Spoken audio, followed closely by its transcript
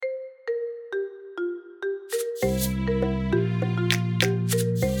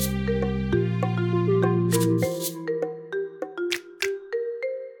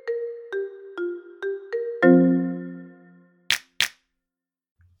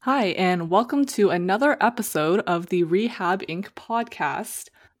Hi, and welcome to another episode of the Rehab Inc. podcast.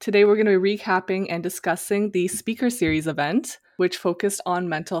 Today, we're going to be recapping and discussing the speaker series event, which focused on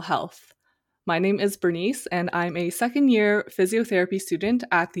mental health. My name is Bernice, and I'm a second year physiotherapy student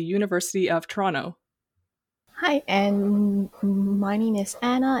at the University of Toronto. Hi, and my name is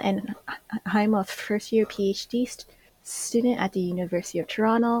Anna, and I'm a first year PhD student at the University of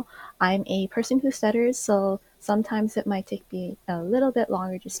Toronto. I'm a person who stutters, so sometimes it might take me a little bit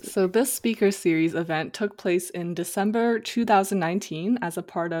longer to speak. So, this speaker series event took place in December 2019 as a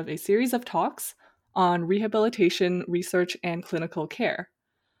part of a series of talks on rehabilitation, research, and clinical care.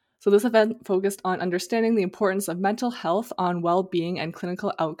 So, this event focused on understanding the importance of mental health on well being and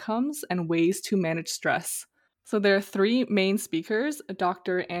clinical outcomes and ways to manage stress. So, there are three main speakers: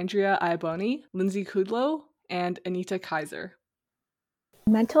 Dr. Andrea Iaboni, Lindsay Kudlow, and Anita Kaiser.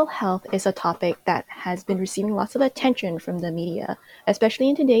 Mental health is a topic that has been receiving lots of attention from the media, especially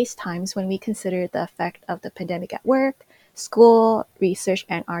in today's times when we consider the effect of the pandemic at work, school, research,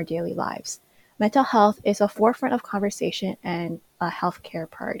 and our daily lives. Mental health is a forefront of conversation and a healthcare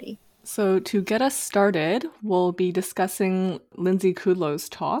priority. So, to get us started, we'll be discussing Lindsay Kudlow's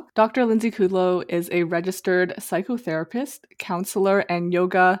talk. Dr. Lindsay Kudlow is a registered psychotherapist, counselor, and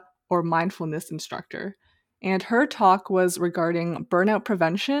yoga or mindfulness instructor. And her talk was regarding burnout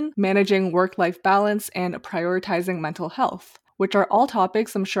prevention, managing work life balance, and prioritizing mental health, which are all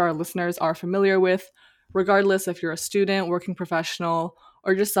topics I'm sure our listeners are familiar with, regardless if you're a student, working professional,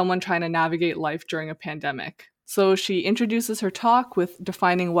 or just someone trying to navigate life during a pandemic. So she introduces her talk with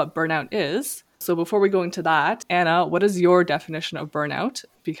defining what burnout is. So before we go into that, Anna, what is your definition of burnout?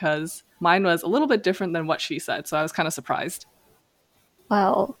 Because mine was a little bit different than what she said, so I was kind of surprised.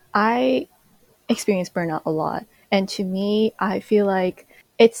 Well, I experience burnout a lot. And to me, I feel like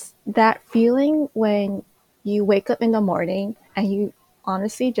it's that feeling when you wake up in the morning and you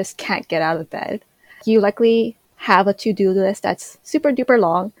honestly just can't get out of bed. You likely have a to-do list that's super duper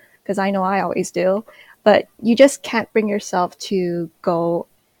long, because I know I always do, but you just can't bring yourself to go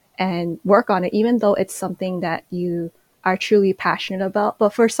and work on it, even though it's something that you are truly passionate about.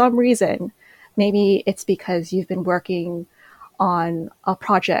 But for some reason, maybe it's because you've been working on a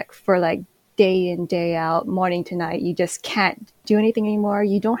project for like day in, day out, morning to night. You just can't do anything anymore.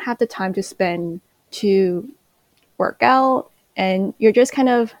 You don't have the time to spend to work out, and you're just kind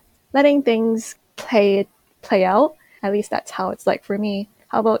of letting things play out. At least that's how it's like for me.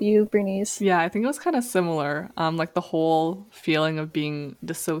 How about you, Bernice? Yeah, I think it was kind of similar. Like the whole feeling of being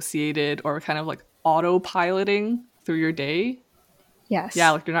dissociated or kind of like autopiloting through your day. Yeah,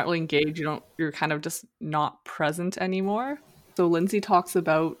 Yes. like you're not really engaged. You're kind of just not present anymore. So Lindsay talks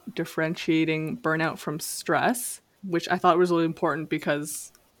about differentiating burnout from stress, which I thought was really important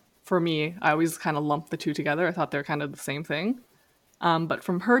because for me, I always kind of lump the two together. I thought they're kind of the same thing. But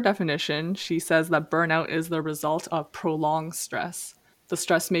from her definition, she says that burnout is the result of prolonged stress. The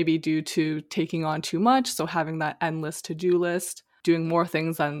stress may be due to taking on too much, so having that endless to do list, doing more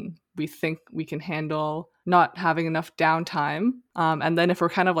things than we think we can handle, not having enough downtime. And then if we're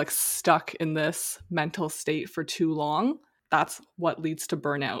kind of like stuck in this mental state for too long, that's what leads to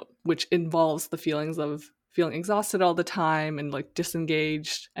burnout, which involves the feelings of feeling exhausted all the time and like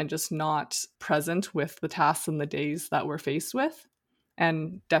disengaged and just not present with the tasks and the days that we're faced with,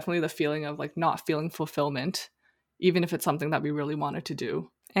 and definitely the feeling of like not feeling fulfillment, even if it's something that we really wanted to do.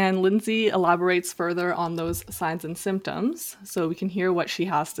 And Lindsay elaborates further on those signs and symptoms, so we can hear what she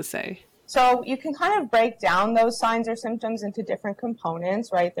has to say. So you can kind of break down those signs or symptoms into different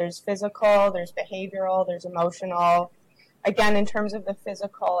components, right? There's physical, there's behavioral, there's emotional. Again, in terms of the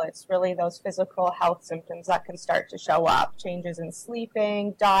physical, it's really those physical health symptoms that can start to show up. Changes in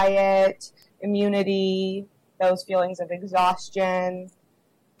sleeping, diet, immunity, those feelings of exhaustion.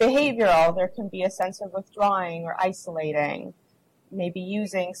 Behavioral, there can be a sense of withdrawing or isolating, maybe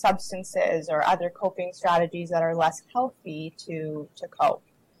using substances or other coping strategies that are less healthy to cope.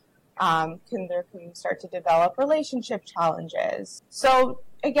 There can start to develop relationship challenges. So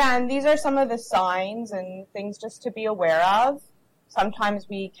again, these are some of the signs and things just to be aware of. Sometimes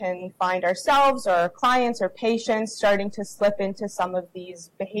we can find ourselves or our clients or patients starting to slip into some of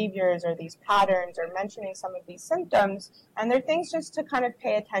these behaviors or these patterns or mentioning some of these symptoms. And they're things just to kind of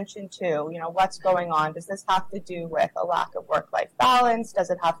pay attention to, what's going on. Does this have to do with a lack of work-life balance?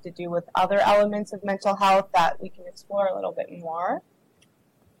 Does it have to do with other elements of mental health that we can explore a little bit more?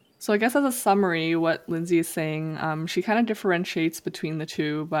 So I guess as a summary, what Lindsay is saying, she kind of differentiates between the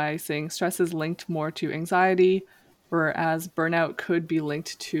two by saying stress is linked more to anxiety, whereas burnout could be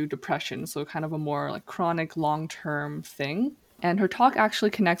linked to depression. So kind of a more like chronic long-term thing. And her talk actually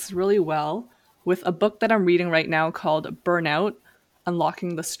connects really well with a book that I'm reading right now called Burnout: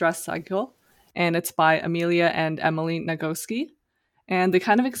 Unlocking the Stress Cycle, and it's by Amelia and Emily Nagoski. And they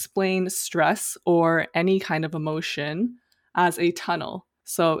kind of explain stress or any kind of emotion as a tunnel.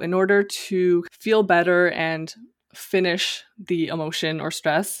 So, in order to feel better and finish the emotion or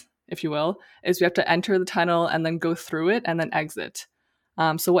stress, if you will, is we have to enter the tunnel and then go through it and then exit.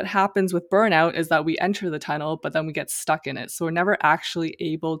 So, what happens with burnout is that we enter the tunnel, but then we get stuck in it. So, we're never actually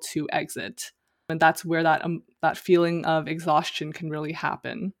able to exit. And that's where that feeling of exhaustion can really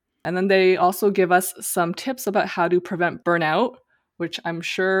happen. And then they also give us some tips about how to prevent burnout, which I'm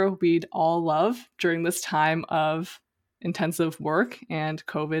sure we'd all love during this time of intensive work and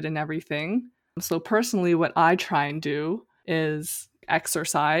COVID and everything. So, personally, what I try and do is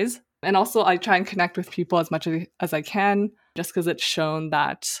exercise. And also, I try and connect with people as much as I can, just because it's shown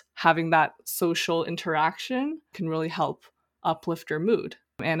that having that social interaction can really help uplift your mood.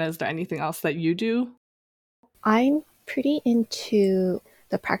 Anna, is there anything else that you do? I'm pretty into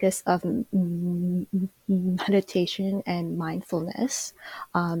the practice of meditation and mindfulness.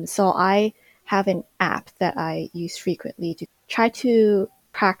 So I have an app that I use frequently to try to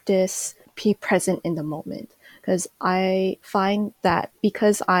practice be present in the moment. Because I find that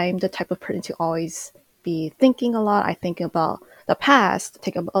because I'm the type of person to always be thinking a lot, I think about the past,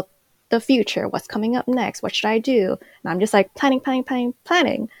 think about the future, what's coming up next, what should I do? And I'm just like planning,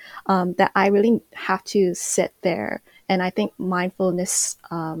 that I really have to sit there. And I think mindfulness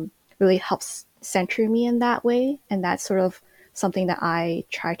really helps center me in that way. And that's sort of something that I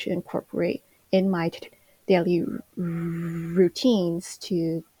try to incorporate in my daily routines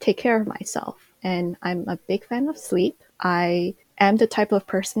to take care of myself. And I'm a big fan of sleep. I am the type of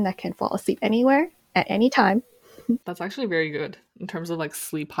person that can fall asleep anywhere at any time. That's actually very good in terms of like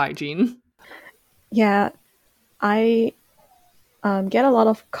sleep hygiene. Yeah, I get a lot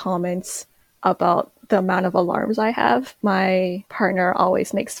of comments about the amount of alarms I have. My partner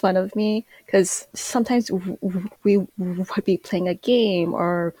always makes fun of me because sometimes we would be playing a game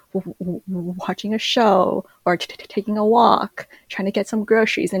or watching a show or taking a walk, trying to get some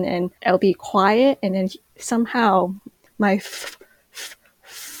groceries, and it'll be quiet, and then somehow my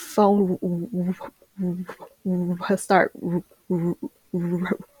phone will start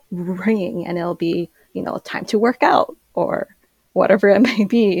ringing, and it'll be, time to work out or whatever it may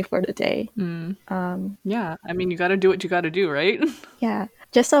be for the day. Yeah, I mean, you got to do what you got to do, right? Yeah.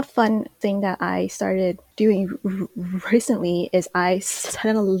 Just a fun thing that I started doing recently is I set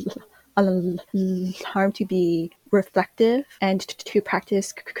an alarm to be reflective and to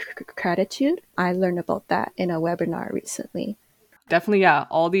practice gratitude. I learned about that in a webinar recently. Definitely, yeah.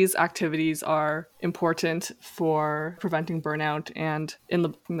 All these activities are important for preventing burnout. And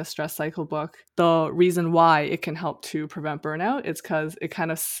in the stress cycle book, the reason why it can help to prevent burnout is because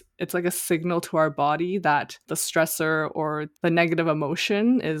it's like a signal to our body that the stressor or the negative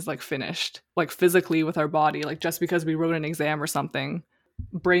emotion is like finished, like physically with our body. Like just because we wrote an exam or something,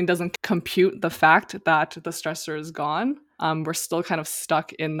 brain doesn't compute the fact that the stressor is gone. We're still kind of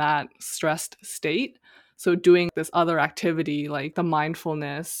stuck in that stressed state. So doing this other activity like the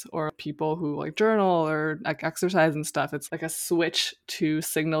mindfulness or people who like journal or like exercise and stuff, it's like a switch to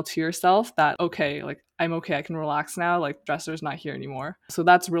signal to yourself that, okay, like I'm okay, I can relax now, like stressor's not here anymore. So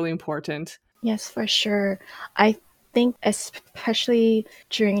that's really important. Yes, for sure. I think especially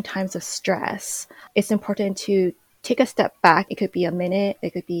during times of stress, it's important to take a step back. It could be a minute,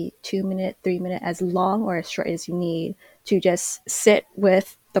 it could be 2 minutes, 3 minutes, as long or as short as you need to just sit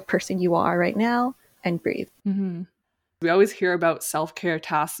with the person you are right now and breathe. Mm-hmm. We always hear about self-care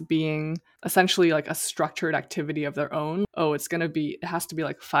tasks being essentially like a structured activity of their own. Oh, it has to be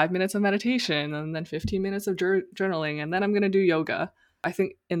like 5 minutes of meditation and then 15 minutes of journaling, and then I'm going to do yoga. I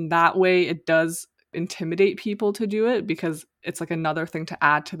think in that way, it does intimidate people to do it because it's like another thing to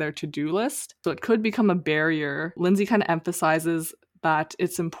add to their to-do list. So it could become a barrier. Lindsay kind of emphasizes that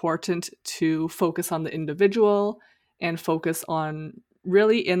it's important to focus on the individual and focus on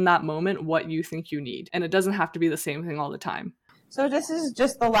really in that moment what you think you need. And it doesn't have to be the same thing all the time. So this is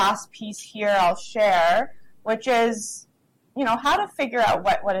just the last piece here I'll share, which is, how to figure out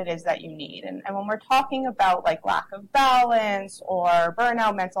what it is that you need. And when we're talking about like lack of balance or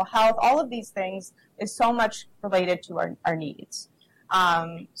burnout, mental health, all of these things is so much related to our needs.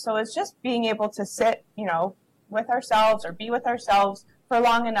 So it's just being able to sit, with ourselves or be with ourselves for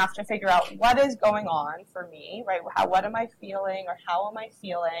long enough to figure out what is going on for me, right? What am I feeling or how am I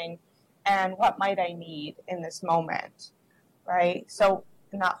feeling and what might I need in this moment, right? So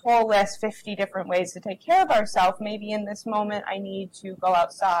in that whole list, 50 different ways to take care of ourselves, maybe in this moment I need to go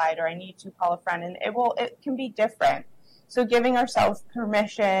outside or I need to call a friend, and it can be different. So giving ourselves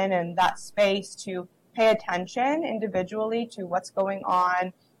permission and that space to pay attention individually to what's going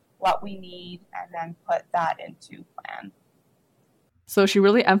on, what we need, and then put that into plan. So she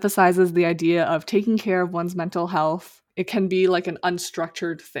really emphasizes the idea of taking care of one's mental health. It can be like an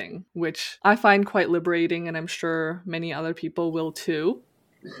unstructured thing, which I find quite liberating, and I'm sure many other people will too.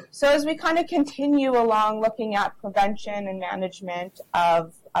 So as we kind of continue along looking at prevention and management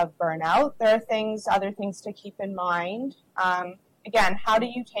of burnout, there are other things to keep in mind. Again, how do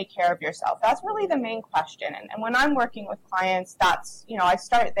you take care of yourself? That's really the main question. And when I'm working with clients, that's, I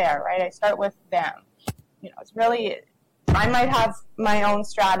start there, right? I start with them. It's really, I might have my own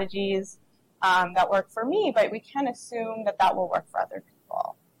strategies that work for me, but we can assume that will work for other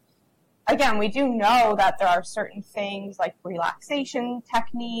people. Again, we do know that there are certain things like relaxation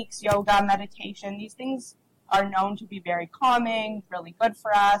techniques, yoga, meditation. These things are known to be very calming, really good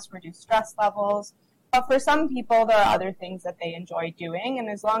for us, reduce stress levels. But for some people, there are other things that they enjoy doing. And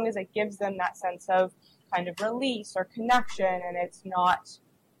as long as it gives them that sense of kind of release or connection, and it's not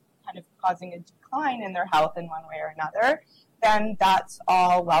kind of causing a decline in their health in one way or another, then that's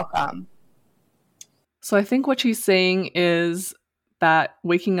all welcome. So I think what she's saying is that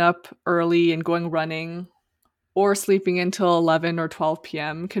waking up early and going running or sleeping until 11 or 12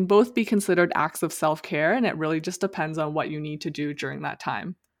 p.m. can both be considered acts of self-care, and it really just depends on what you need to do during that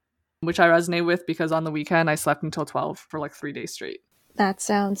time, which I resonate with because on the weekend I slept until 12 for like 3 days straight. That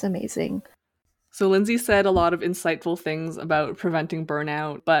sounds amazing. So Lindsay said a lot of insightful things about preventing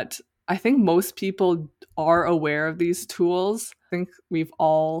burnout, but I think most people are aware of these tools. I think we've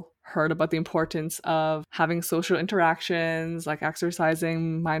all heard about the importance of having social interactions, like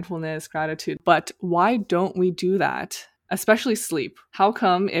exercising, mindfulness, gratitude. But why don't we do that? Especially sleep. How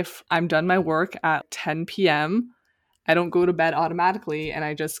come if I'm done my work at 10 p.m., I don't go to bed automatically and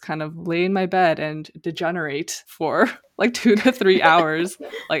I just kind of lay in my bed and degenerate for like 2 to 3 hours,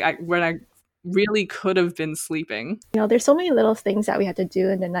 when I really could have been sleeping. There's so many little things that we have to do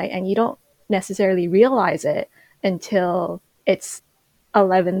in the night, and you don't necessarily realize it until it's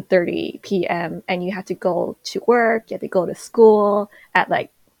 11:30 p.m. and you have to go to work, you have to go to school at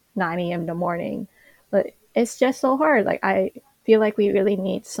like 9 a.m. in the morning. But it's just so hard. Like, I feel like we really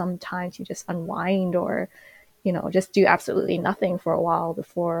need some time to just unwind or, just do absolutely nothing for a while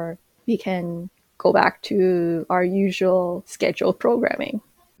before we can go back to our usual scheduled programming.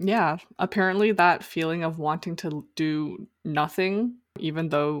 Yeah, apparently that feeling of wanting to do nothing, even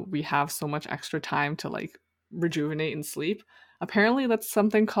though we have so much extra time to like rejuvenate and sleep, apparently that's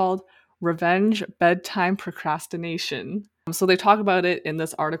something called revenge bedtime procrastination. So they talk about it in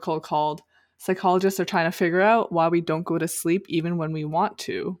this article called Psychologists Are Trying to Figure Out Why We Don't Go to Sleep Even When We Want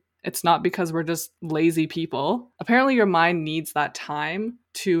to. It's not because we're just lazy people. Apparently your mind needs that time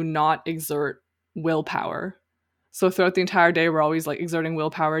to not exert willpower. So throughout the entire day, we're always like exerting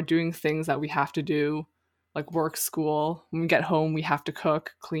willpower, doing things that we have to do, like work, school. When we get home, we have to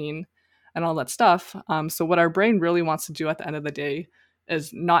cook, clean, and all that stuff. So what our brain really wants to do at the end of the day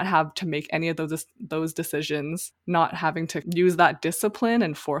is not have to make any of those decisions, not having to use that discipline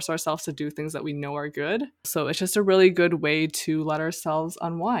and force ourselves to do things that we know are good. So it's just a really good way to let ourselves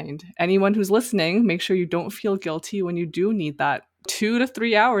unwind. Anyone who's listening, make sure you don't feel guilty when you do need that 2 to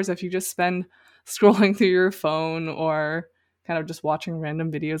 3 hours if you just spend scrolling through your phone or kind of just watching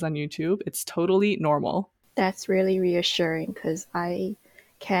random videos on YouTube. It's totally normal. That's really reassuring because I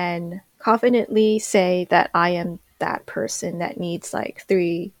can confidently say that I am that person that needs like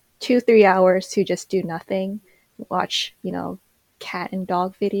 3 hours to just do nothing, watch, cat and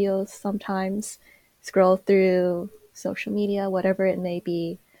dog videos sometimes, scroll through social media, whatever it may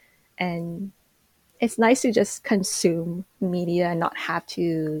be. And it's nice to just consume media and not have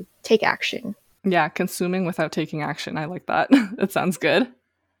to take action. Yeah, consuming without taking action. I like that. It sounds good.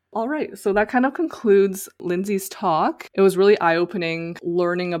 All right, so that kind of concludes Lindsay's talk. It was really eye-opening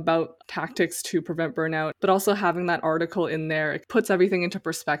learning about tactics to prevent burnout, but also having that article in there, it puts everything into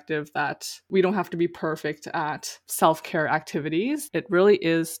perspective that we don't have to be perfect at self-care activities. It really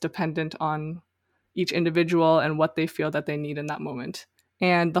is dependent on each individual and what they feel that they need in that moment.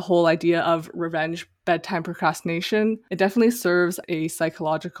 And the whole idea of revenge bedtime procrastination, it definitely serves a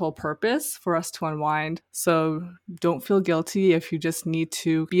psychological purpose for us to unwind. So don't feel guilty if you just need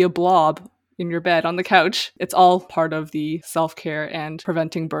to be a blob in your bed on the couch. It's all part of the self-care and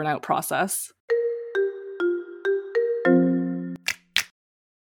preventing burnout process.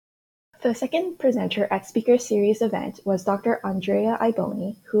 The second presenter at Speaker Series event was Dr. Andrea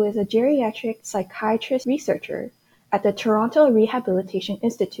Iboni, who is a geriatric psychiatrist researcher at the Toronto Rehabilitation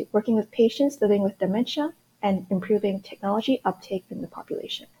Institute, working with patients living with dementia, and improving technology uptake in the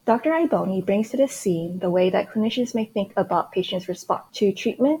population. Dr. Iboni brings to the scene the way that clinicians may think about patients' response to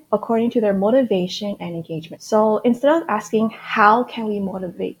treatment according to their motivation and engagement. So instead of asking how can we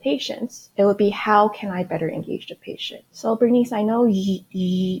motivate patients, it would be how can I better engage the patient. So Bernice, I know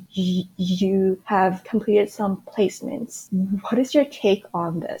you have completed some placements. What is your take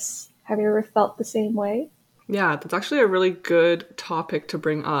on this? Have you ever felt the same way? Yeah, that's actually a really good topic to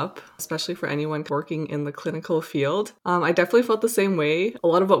bring up, especially for anyone working in the clinical field. I definitely felt the same way. A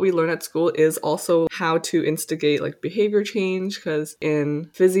lot of what we learn at school is also how to instigate like behavior change, because in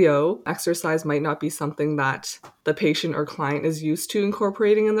physio, exercise might not be something that the patient or client is used to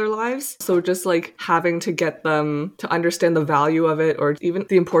incorporating in their lives. So just like having to get them to understand the value of it, or even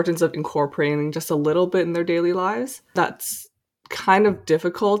the importance of incorporating just a little bit in their daily lives, that's kind of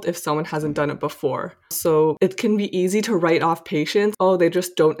difficult if someone hasn't done it before. So it can be easy to write off patients. Oh, they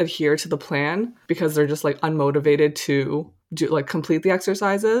just don't adhere to the plan because they're just like unmotivated to do like complete the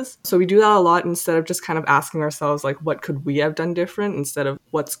exercises. So we do that a lot instead of just kind of asking ourselves like, what could we have done different, instead of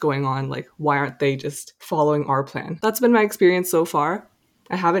what's going on? Like, why aren't they just following our plan? That's been my experience so far.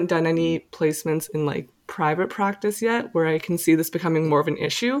 I haven't done any placements in like private practice yet where I can see this becoming more of an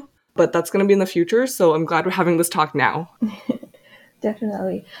issue, but that's going to be in the future. So I'm glad we're having this talk now.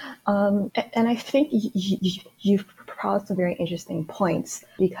 Definitely. And I think you've brought up some very interesting points,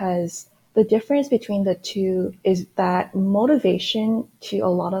 because the difference between the two is that motivation to a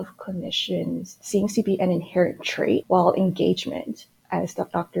lot of clinicians seems to be an inherent trait, while engagement, as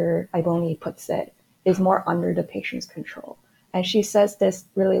Dr. Iboni puts it, is more under the patient's control. And she says this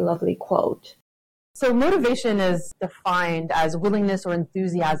really lovely quote. So motivation is defined as willingness or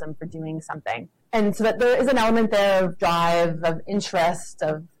enthusiasm for doing something. And so that there is an element there of drive, of interest,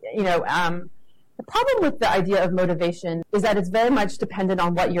 of, the problem with the idea of motivation is that it's very much dependent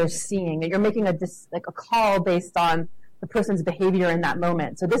on what you're seeing. You're making a call based on the person's behavior in that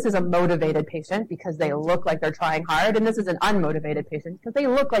moment. So this is a motivated patient because they look like they're trying hard, and this is an unmotivated patient because they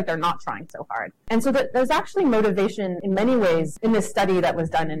look like they're not trying so hard. And so there's actually motivation in many ways. In this study that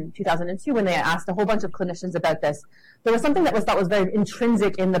was done in 2002, when they asked a whole bunch of clinicians about this, there was something that was thought was very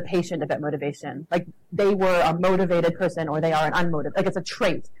intrinsic in the patient about motivation. Like they were a motivated person or they are an unmotivated, like it's a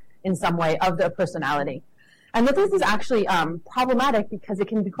trait in some way of their personality. And that this is actually problematic because it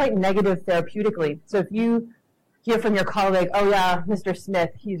can be quite negative therapeutically. So if you hear from your colleague, oh yeah, Mr. Smith,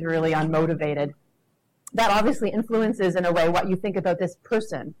 he's really unmotivated, that obviously influences in a way what you think about this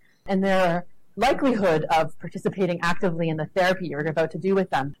person and their likelihood of participating actively in the therapy you're about to do with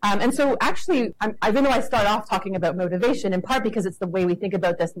them. And so actually, even though I start off talking about motivation, in part because it's the way we think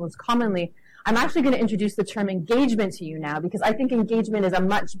about this most commonly, I'm actually going to introduce the term engagement to you now, because I think engagement is a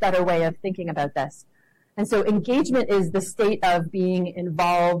much better way of thinking about this. And so engagement is the state of being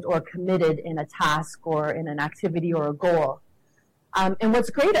involved or committed in a task or in an activity or a goal. And what's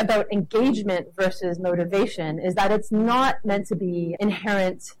great about engagement versus motivation is that it's not meant to be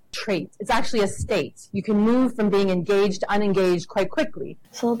inherent trait. It's actually a state. You can move from being engaged to unengaged quite quickly.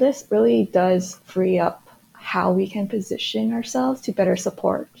 So this really does free up how we can position ourselves to better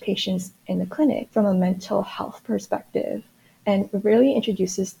support patients in the clinic from a mental health perspective. And it really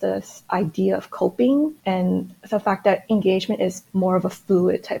introduces this idea of coping and the fact that engagement is more of a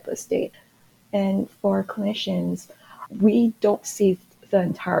fluid type of state. And for clinicians, we don't see the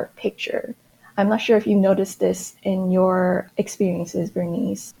entire picture. I'm not sure if you noticed this in your experiences,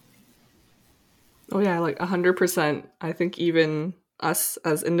 Bernice. Oh yeah, like 100%. I think even us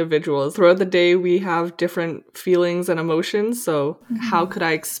as individuals, throughout the day, we have different feelings and emotions. So how could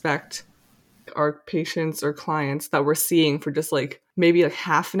I expect our patients or clients that we're seeing for just like maybe like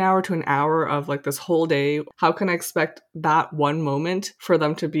half an hour to an hour of like this whole day, how can I expect that one moment for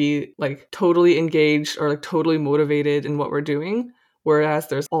them to be like totally engaged or like totally motivated in what we're doing, whereas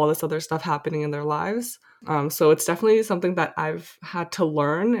there's all this other stuff happening in their lives? So it's definitely something that I've had to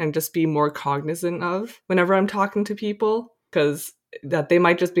learn and just be more cognizant of whenever I'm talking to people, because that they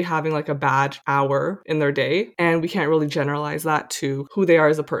might just be having like a bad hour in their day, and we can't really generalize that to who they are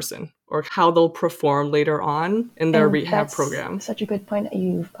as a person or how they'll perform later on in their rehab program. Such a good point that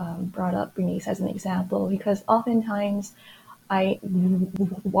you've brought up, Bernice, as an example, because oftentimes I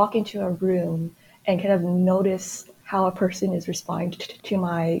walk into a room and kind of notice how a person is responding to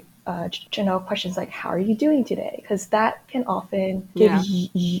my general questions like, how are you doing today? Because that can often give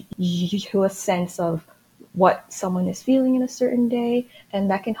you a sense of what someone is feeling in a certain day, and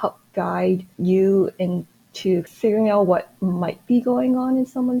that can help guide you into figuring out what might be going on in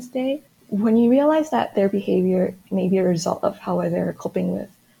someone's day. When you realize that their behavior may be a result of how they're coping with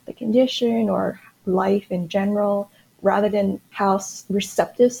the condition or life in general, rather than how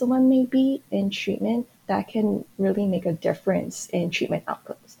receptive someone may be in treatment, that can really make a difference in treatment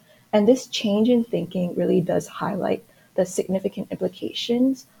outcomes. And this change in thinking really does highlight the significant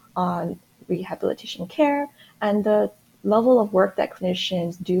implications on rehabilitation care and the level of work that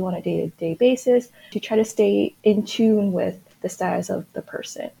clinicians do on a day-to-day basis to try to stay in tune with the status of the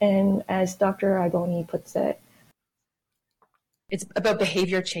person. And as Dr. Iboni puts it, it's about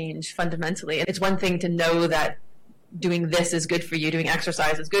behavior change fundamentally. And it's one thing to know that doing this is good for you, doing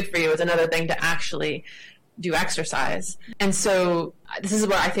exercise is good for you. It's another thing to actually do exercise. And so this is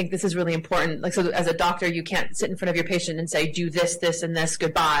what I think this is really important. Like, so as a doctor, you can't sit in front of your patient and say, do this, this, and this,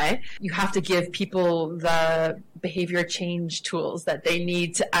 goodbye. You have to give people the behavior change tools that they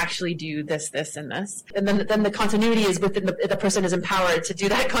need to actually do this, this, and this. And then the continuity is within the person is empowered to do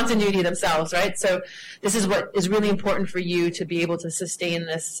that continuity themselves, right? So this is what is really important for you to be able to sustain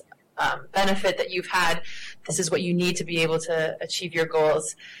this benefit that you've had. This is what you need to be able to achieve your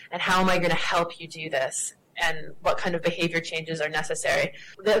goals. And how am I going to help you do this? And what kind of behavior changes are necessary?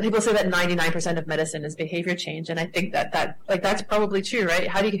 People say that 99% of medicine is behavior change, and I think that's probably true, right?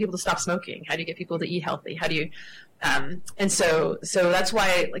 How do you get people to stop smoking? How do you get people to eat healthy? How do you and so that's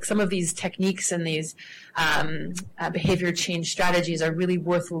why like some of these techniques and these behavior change strategies are really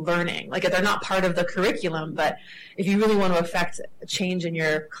worth learning. Like they're not part of the curriculum, but if you really want to affect change in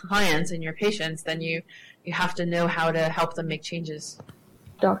your clients and your patients, then you have to know how to help them make changes.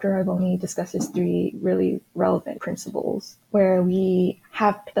 Dr. Iboni discusses 3 really relevant principles where we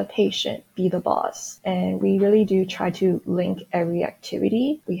have the patient be the boss. And we really do try to link every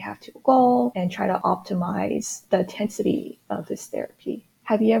activity we have to a goal and try to optimize the intensity of this therapy.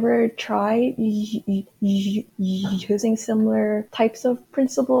 Have you ever tried using similar types of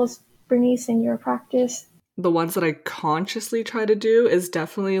principles, Bernice, in your practice? The ones that I consciously try to do is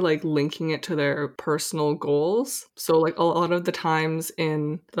definitely like linking it to their personal goals. So like a lot of the times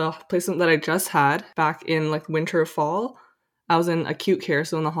in the placement that I just had back in like winter, fall, I was in acute care,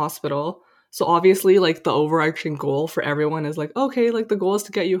 so in the hospital. So obviously like the overarching goal for everyone is like, okay, like the goal is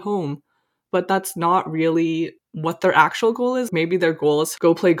to get you home. But that's not really what their actual goal is. Maybe their goal is to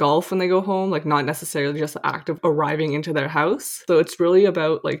go play golf when they go home, like not necessarily just the act of arriving into their house. So it's really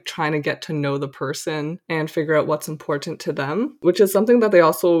about like trying to get to know the person and figure out what's important to them, which is something that they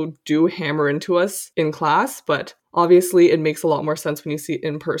also do hammer into us in class, but obviously it makes a lot more sense when you see it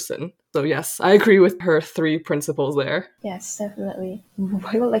in person. So yes, I agree with her 3 principles there. Yes, definitely.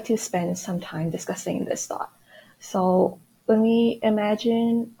 I would like to spend some time discussing this thought. So when we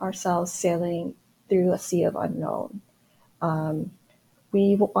imagine ourselves sailing through a sea of unknown,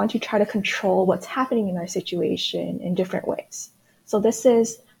 we want to try to control what's happening in our situation in different ways. So this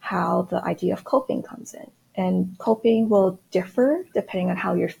is how the idea of coping comes in. And coping will differ depending on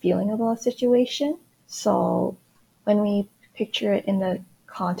how you're feeling about a situation. So when we picture it in the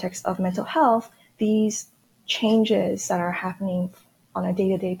context of mental health, these changes that are happening on a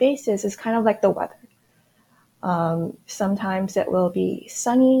day-to-day basis is kind of like the weather. Sometimes it will be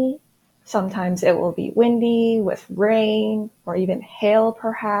sunny, sometimes it will be windy with rain or even hail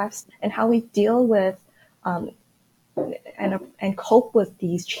perhaps, and how we deal with and cope with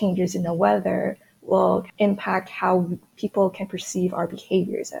these changes in the weather will impact how people can perceive our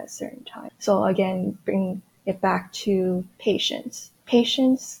behaviors at a certain time. So again, bring it back to patients.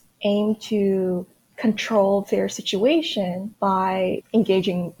 Patients aim to control their situation by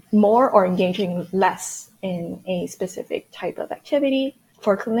engaging more or engaging less in a specific type of activity.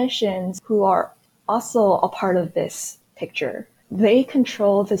 For clinicians who are also a part of this picture, they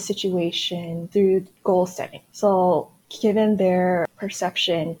control the situation through goal setting. So given their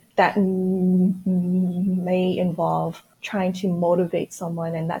perception that may involve trying to motivate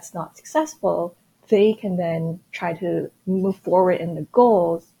someone and that's not successful, they can then try to move forward in the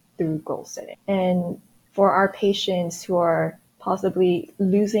goals through goal setting. And for our patients who are possibly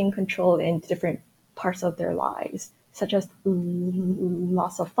losing control in different parts of their lives, such as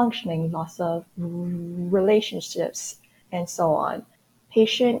loss of functioning, loss of relationships, and so on,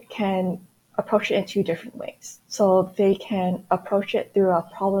 patient can approach it in 2 different ways. So they can approach it through a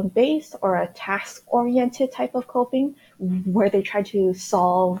problem-based or a task-oriented type of coping, where they try to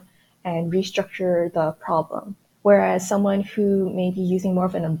solve and restructure the problem. Whereas someone who may be using more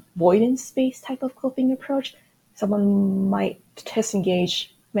of an avoidance-based type of coping approach, someone might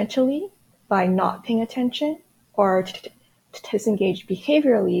disengage mentally by not paying attention, or disengage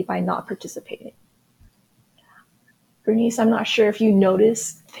behaviorally by not participating. Bernice, I'm not sure if you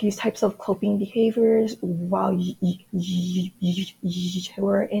noticed these types of coping behaviors while you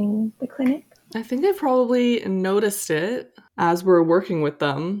were in the clinic. I think I probably noticed it as we're working with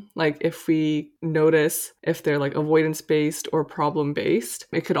them. Like if we notice if they're like avoidance based or problem based,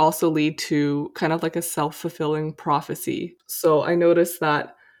 it could also lead to kind of like a self-fulfilling prophecy. So I noticed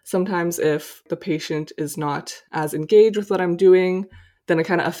that sometimes if the patient is not as engaged with what I'm doing, then it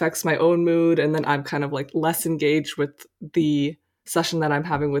kind of affects my own mood. And then I'm kind of like less engaged with the session that I'm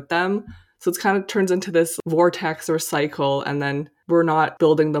having with them. So it's kind of turns into this vortex or cycle, and then we're not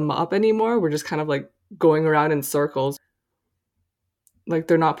building them up anymore. We're just kind of like going around in circles. Like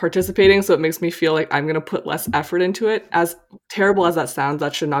they're not participating, so it makes me feel like I'm going to put less effort into it. As terrible as that sounds,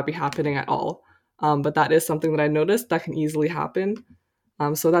 that should not be happening at all. But that is something that I noticed that can easily happen.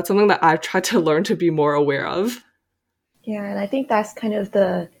 So that's something that I've tried to learn to be more aware of. Yeah, and I think that's kind of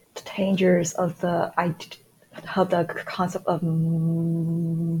the dangers of the concept of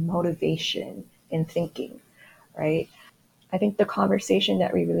motivation in thinking, right? I think the conversation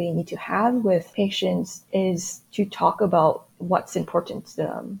that we really need to have with patients is to talk about what's important to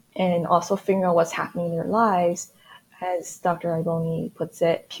them and also figure out what's happening in their lives. As Dr. Iboni puts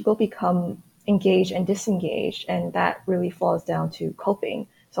it, people become engaged and disengaged, and that really falls down to coping.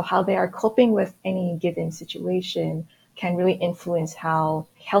 So how they are coping with any given situation can really influence how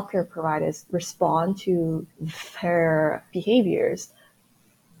healthcare providers respond to their behaviors.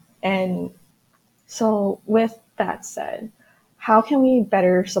 And so with that said, how can we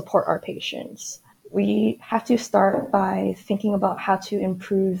better support our patients? We have to start by thinking about how to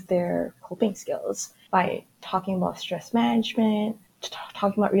improve their coping skills by talking about stress management,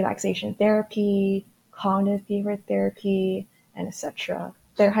 talking about relaxation therapy, cognitive behavior therapy, and etc.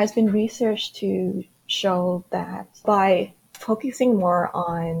 There has been research to show that by focusing more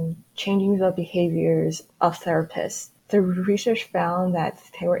on changing the behaviors of therapists, the research found that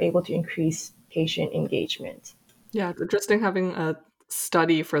they were able to increase patient engagement. Yeah, it's interesting having a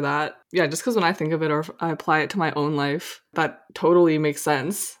study for that. Yeah, just because when I think of it or if I apply it to my own life, that totally makes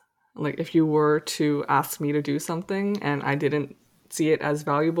sense. Like if you were to ask me to do something and I didn't see it as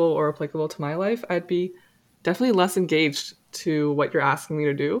valuable or applicable to my life, I'd be definitely less engaged to what you're asking me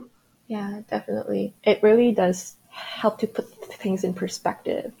to do. Yeah, definitely. It really does help to put things in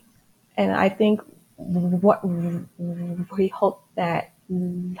perspective. And I think what we hope that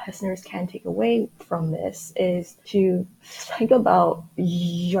listeners can take away from this is to think about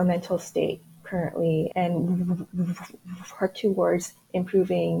your mental state currently and work towards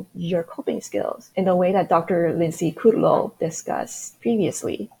improving your coping skills in the way that Dr. Lindsay Kudlow discussed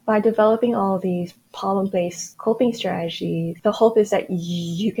previously. By developing all these problem-based coping strategies, the hope is that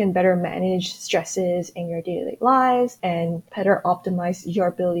you can better manage stresses in your daily lives and better optimize your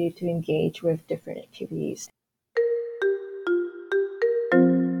ability to engage with different activities.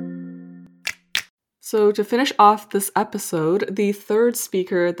 So, to finish off this episode, the third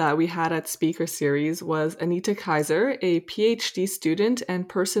speaker that we had at Speaker Series was Anita Kaiser, a PhD student and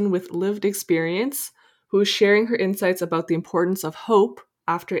person with lived experience who is sharing her insights about the importance of hope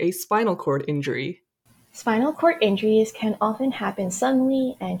after a spinal cord injury. Spinal cord injuries can often happen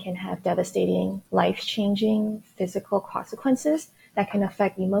suddenly and can have devastating, life-changing physical consequences that can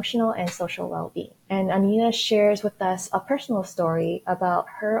affect emotional and social well-being. And Anita shares with us a personal story about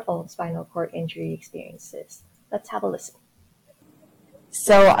her own spinal cord injury experiences. Let's have a listen.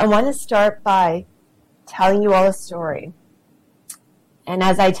 So I want to start by telling you all a story. And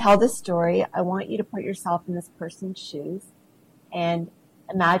as I tell this story, I want you to put yourself in this person's shoes and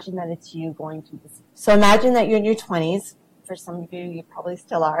imagine that it's you going through this. So imagine that you're in your 20s. For some of you, you probably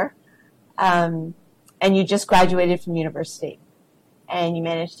still are. And you just graduated from university. And you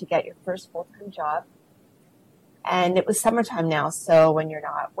managed to get your first full-time job. And it was summertime now, so when you're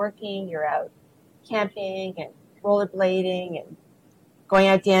not working, you're out camping and rollerblading and going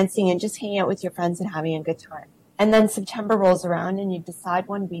out dancing and just hanging out with your friends and having a good time. And then September rolls around and you decide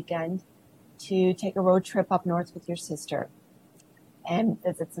one weekend to take a road trip up north with your sister and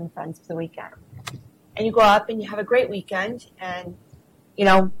visit some friends for the weekend. And you go up and you have a great weekend and, you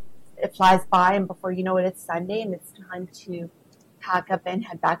know, it flies by and before you know it, it's Sunday and it's time to pack up and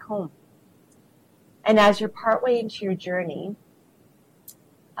head back home. And as you're partway into your journey,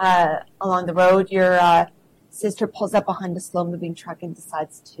 along the road, your sister pulls up behind a slow-moving truck and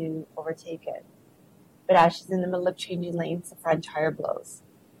decides to overtake it. But as she's in the middle of changing lanes, the front tire blows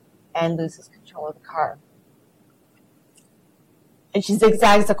and loses control of the car. And she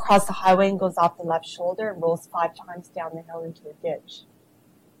zigzags across the highway and goes off the left shoulder and rolls 5 times down the hill into a ditch.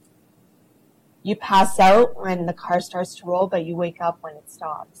 You pass out when the car starts to roll, but you wake up when it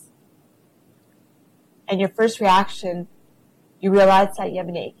stops. And your first reaction, you realize that you have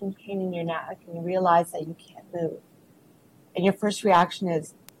an aching pain in your neck and you realize that you can't move. And your first reaction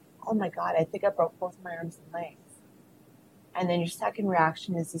is, oh my God, I think I broke both my arms and legs. And then your second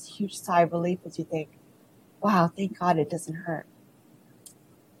reaction is this huge sigh of relief as you think, wow, thank God it doesn't hurt.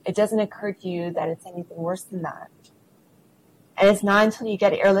 It doesn't occur to you that it's anything worse than that. And it's not until you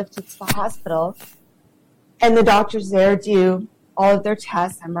get airlifted to the hospital and the doctors there do all of their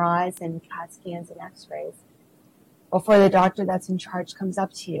tests, MRIs and CAT scans and x-rays, before the doctor that's in charge comes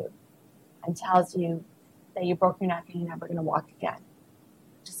up to you and tells you that you broke your neck and you're never going to walk again.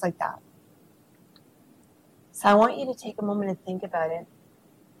 Just like that. So I want you to take a moment and think about it,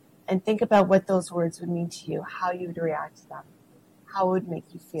 and think about what those words would mean to you, how you would react to them, how it would make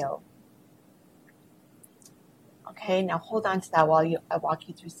you feel. Okay, now hold on to that while I walk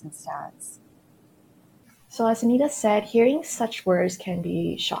you through some stats. So as Anita said, hearing such words can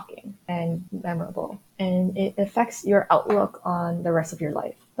be shocking and memorable, and it affects your outlook on the rest of your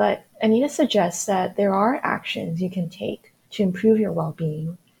life. But Anita suggests that there are actions you can take to improve your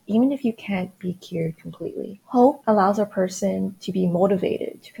well-being, even if you can't be cured completely. Hope allows a person to be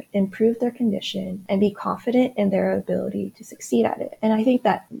motivated to improve their condition and be confident in their ability to succeed at it. And I think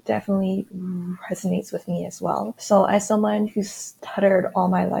that definitely resonates with me as well. So as someone who's stuttered all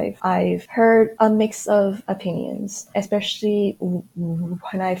my life, I've heard a mix of opinions, especially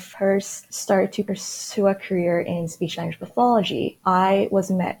when I first started to pursue a career in speech language pathology. I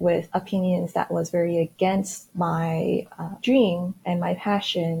was met with opinions that was very against my dream and my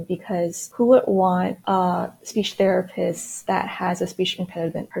passion, because who would want a speech therapist that has a speech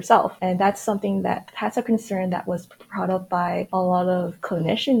impediment herself? And that's a concern that was brought up by a lot of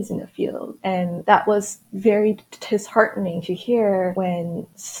clinicians in the field. And that was very disheartening to hear when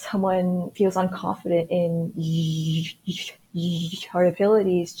someone feels unconfident in your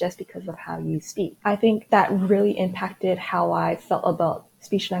abilities just because of how you speak. I think that really impacted how I felt about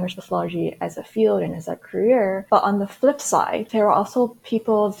speech language pathology as a field and as a career. But on the flip side, there are also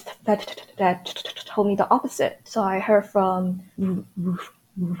people that told me the opposite. So I heard from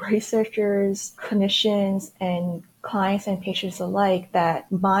researchers, clinicians, and clients and patients alike that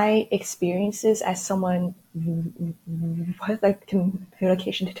my experiences as someone with a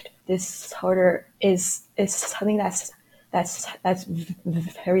communication disorder is something that's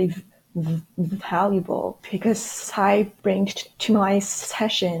very valuable, because I bring to my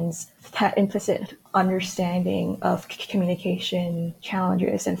sessions that implicit understanding of communication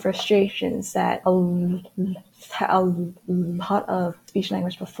challenges and frustrations that a lot of speech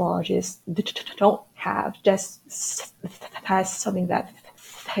language pathologists don't have, just as something that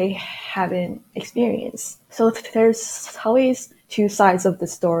they haven't experienced. So there's always two sides of the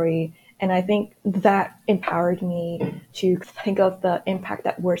story. And I think that empowered me to think of the impact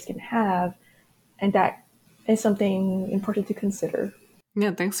that words can have. And that is something important to consider.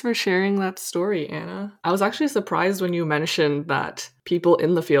 Yeah, thanks for sharing that story, Anna. I was actually surprised when you mentioned that people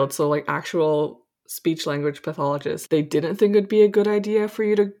in the field, so like actual speech language pathologists, they didn't think it'd be a good idea for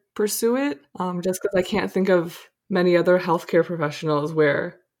you to pursue it. Just because I can't think of many other healthcare professionals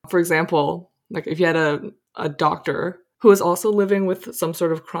where, for example, like if you had a doctor who is also living with some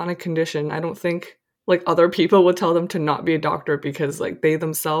sort of chronic condition, I don't think like other people would tell them to not be a doctor because like they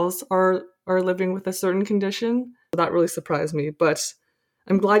themselves are living with a certain condition. So that really surprised me, but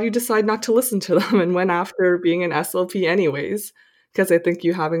I'm glad you decided not to listen to them and went after being an SLP anyways, because I think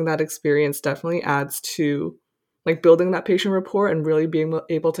you having that experience definitely adds to like building that patient rapport and really being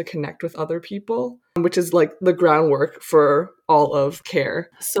able to connect with other people, which is like the groundwork for all of care.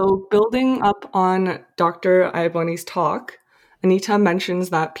 So building up on Dr. Ayabani's talk, Anita mentions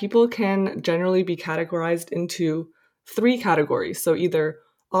that people can generally be categorized into 3 categories. So either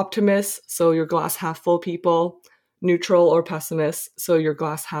optimists, so your glass half full people, neutral or pessimist, so your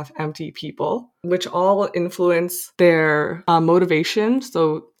glass half empty people, which all influence their motivation.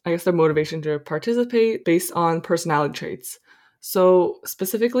 So I guess their motivation to participate based on personality traits. So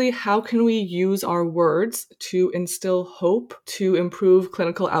specifically, how can we use our words to instill hope to improve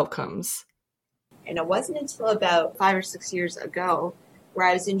clinical outcomes? And it wasn't until about 5 or 6 years ago where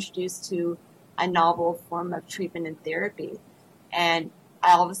I was introduced to a novel form of treatment and therapy. And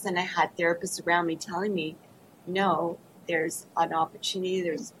all of a sudden I had therapists around me telling me, no, there's an opportunity,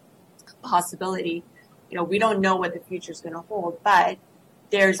 there's a possibility. We don't know what the future is going to hold, but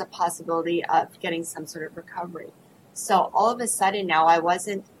there's a possibility of getting some sort of recovery. So all of a sudden now I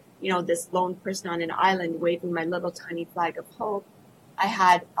wasn't, this lone person on an island waving my little tiny flag of hope. I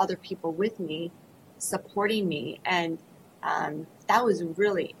had other people with me, supporting me, and that was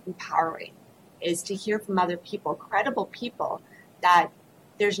really empowering, is to hear from other people, credible people, that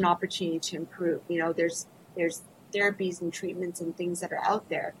there's an opportunity to improve. There's therapies and treatments and things that are out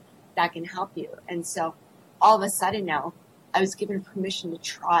there that can help you. And so all of a sudden now I was given permission to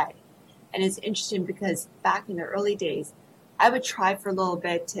try. And it's interesting because back in the early days, I would try for a little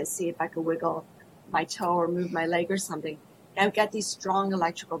bit to see if I could wiggle my toe or move my leg or something. And I would get these strong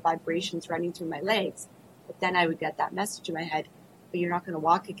electrical vibrations running through my legs. But then I would get that message in my head, but you're not going to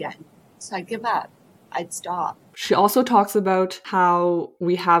walk again. So I'd give up. I'd stop. She also talks about how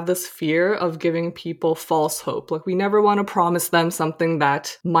we have this fear of giving people false hope. Like, we never want to promise them something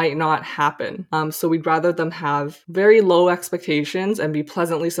that might not happen. So we'd rather them have very low expectations and be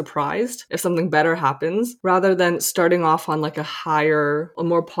pleasantly surprised if something better happens, rather than starting off on like a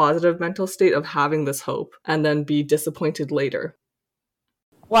more positive mental state of having this hope and then be disappointed later.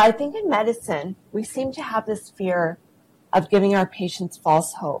 Well, I think in medicine, we seem to have this fear of giving our patients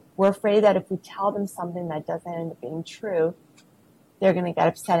false hope. We're afraid that if we tell them something that doesn't end up being true, they're going to get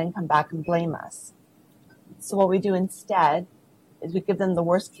upset and come back and blame us. So what we do instead is we give them the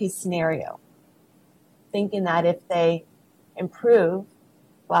worst case scenario, thinking that if they improve,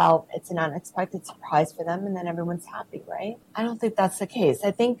 well, it's an unexpected surprise for them and then everyone's happy, right? I don't think that's the case.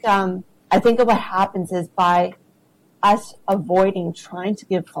 I think that what happens is by us avoiding trying to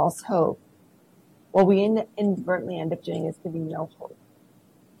give false hope, what we inadvertently end up doing is giving no hope.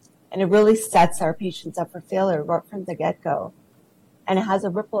 And it really sets our patients up for failure right from the get-go. And it has a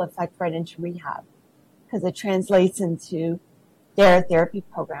ripple effect right into rehab because it translates into their therapy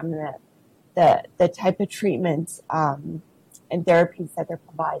program and the type of treatments and therapies that they're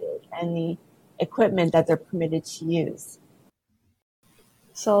provided and the equipment that they're permitted to use.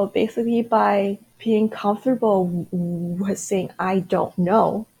 So basically, by being comfortable with saying, I don't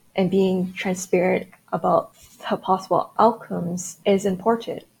know, and being transparent about the possible outcomes is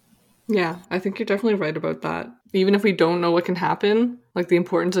important. Yeah, I think you're definitely right about that. Even if we don't know what can happen, like the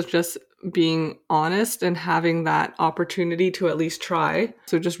importance of just being honest and having that opportunity to at least try.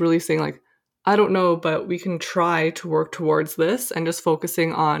 So just really saying like, I don't know, but we can try to work towards this, and just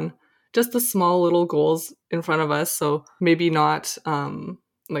focusing on just the small little goals in front of us. So maybe not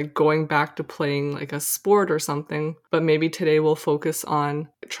like going back to playing like a sport or something, but maybe today we'll focus on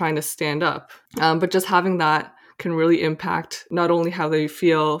trying to stand up. But just having that can really impact not only how they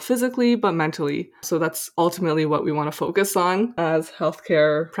feel physically, but mentally. So that's ultimately what we want to focus on as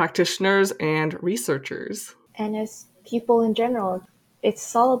healthcare practitioners and researchers. And as people in general,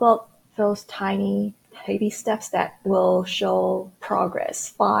 it's all about those tiny baby steps that will show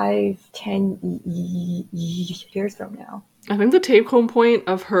progress 5-10 years from now. I think the take-home point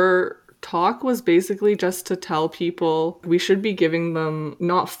of her talk was basically just to tell people we should be giving them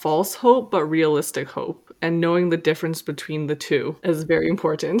not false hope, but realistic hope. And knowing the difference between the two is very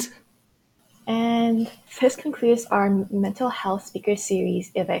important. And this concludes our mental health speaker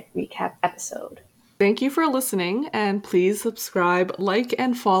series event recap episode. Thank you for listening, and please subscribe, like,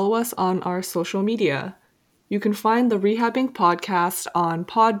 and follow us on our social media. You can find the Rehabbing Podcast on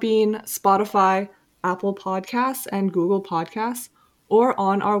Podbean, Spotify, Apple Podcasts, and Google Podcasts, or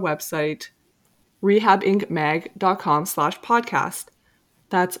on our website, rehabincmag.com/podcast.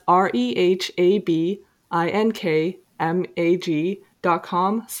 That's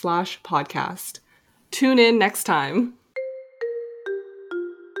rehabinkmag.com/podcast. Tune in next time.